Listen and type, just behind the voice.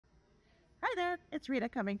Hi there, it's Rita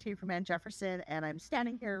coming to you from Jefferson, and I'm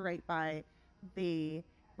standing here right by the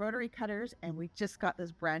rotary cutters, and we just got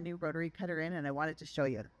this brand new rotary cutter in, and I wanted to show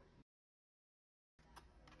you.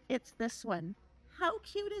 It's this one. How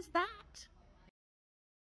cute is that?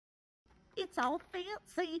 It's all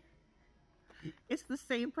fancy. It's the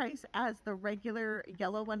same price as the regular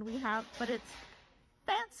yellow one we have, but it's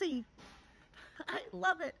fancy. I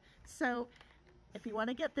love it. So if you want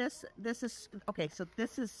to get this is, okay, so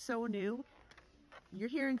this is so new. You're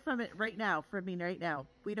hearing from it right now, from me right now.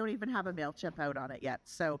 We don't even have a MailChimp out on it yet.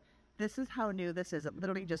 So this is how new this is. It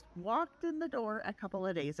literally just walked in the door a couple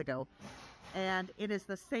of days ago. And it is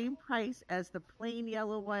the same price as the plain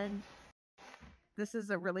yellow one. This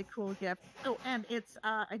is a really cool gift. Oh, and it's,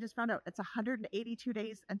 I just found out, it's 182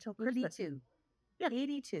 days until Christmas. 82. Yeah.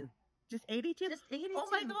 82. Just 82? Just 82. Oh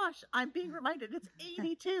my gosh, I'm being reminded. It's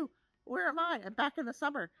 82. Where am I? I'm back in the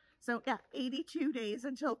summer. So yeah, 82 days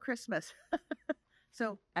until Christmas.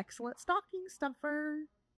 So excellent stocking stuffer.